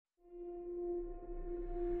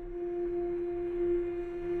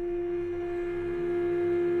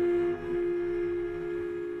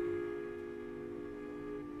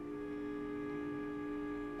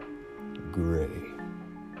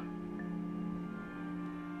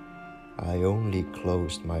I only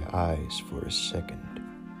closed my eyes for a second.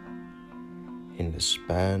 In the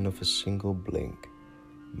span of a single blink,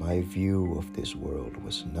 my view of this world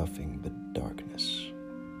was nothing but darkness.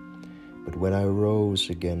 But when I rose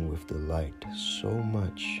again with the light, so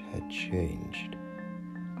much had changed.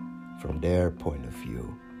 From their point of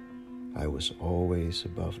view, I was always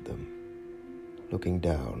above them, looking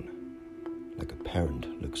down like a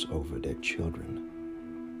parent looks over their children.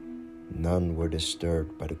 None were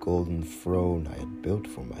disturbed by the golden throne I had built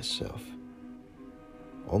for myself.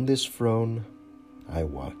 On this throne, I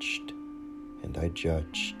watched, and I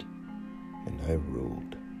judged, and I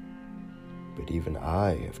ruled. But even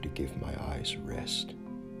I have to give my eyes rest.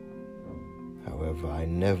 However, I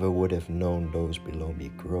never would have known those below me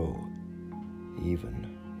grow,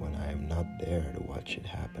 even when I am not there to watch it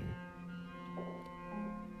happen.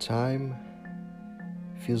 Time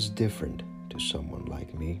feels different to someone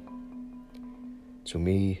like me. To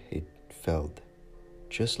me, it felt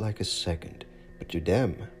just like a second, but to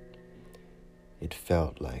them, it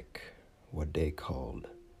felt like what they called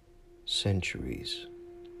centuries.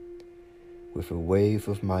 With a wave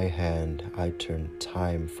of my hand, I turned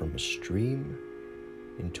time from a stream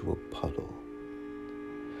into a puddle.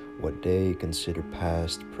 What they consider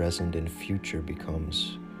past, present, and future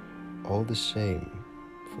becomes all the same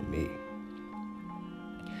for me.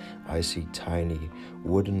 I see tiny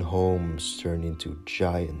wooden homes turn into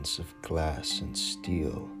giants of glass and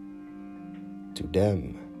steel. To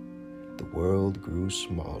them, the world grew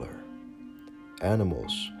smaller.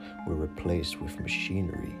 Animals were replaced with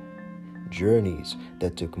machinery. Journeys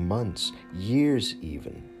that took months, years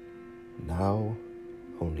even, now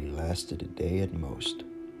only lasted a day at most.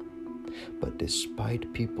 But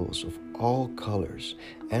despite peoples of all colors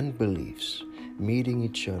and beliefs meeting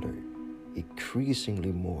each other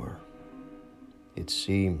increasingly more, it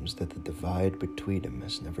seems that the divide between them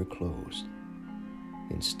has never closed.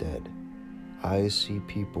 Instead, I see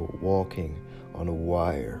people walking on a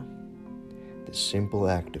wire. The simple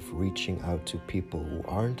act of reaching out to people who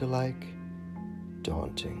aren't alike,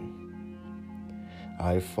 daunting.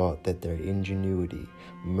 I thought that their ingenuity,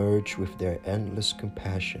 merged with their endless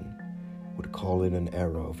compassion, would call in an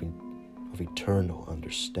era of eternal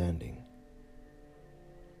understanding.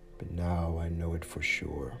 But now I know it for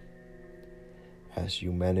sure. As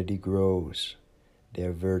humanity grows,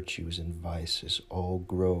 their virtues and vices all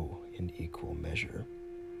grow in equal measure.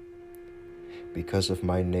 Because of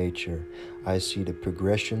my nature, I see the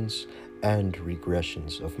progressions and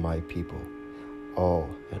regressions of my people all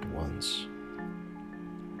at once.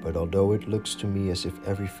 But although it looks to me as if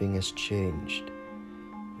everything has changed,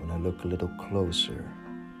 when I look a little closer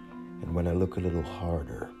and when I look a little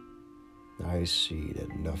harder, I see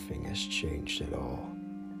that nothing has changed at all.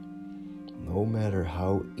 No matter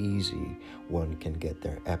how easy one can get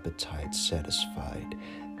their appetite satisfied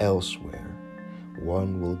elsewhere,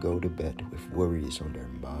 one will go to bed with worries on their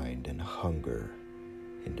mind and hunger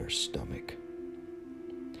in their stomach.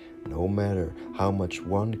 No matter how much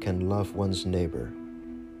one can love one's neighbor,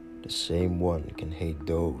 the same one can hate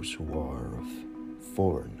those who are of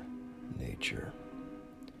foreign nature.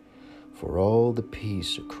 For all the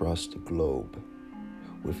peace across the globe,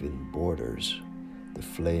 within borders, the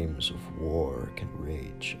flames of war can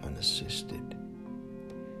rage unassisted.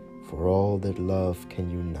 For all that love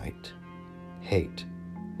can unite, hate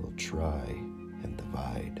will try and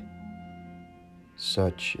divide.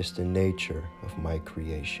 Such is the nature of my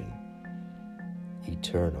creation,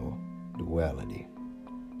 eternal duality.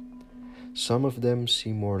 Some of them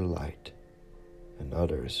see more light, and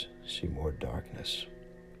others see more darkness.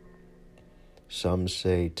 Some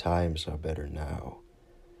say times are better now.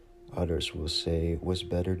 Others will say it was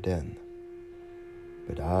better then.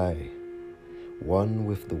 But I, one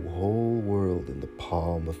with the whole world in the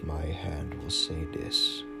palm of my hand, will say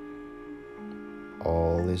this: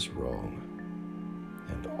 all is wrong,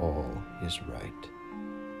 and all is right.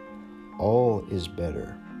 All is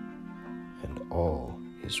better, and all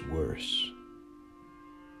is worse.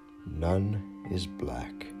 None is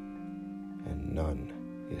black, and none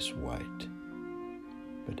is white.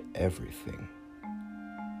 But everything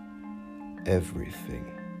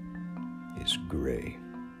is gray.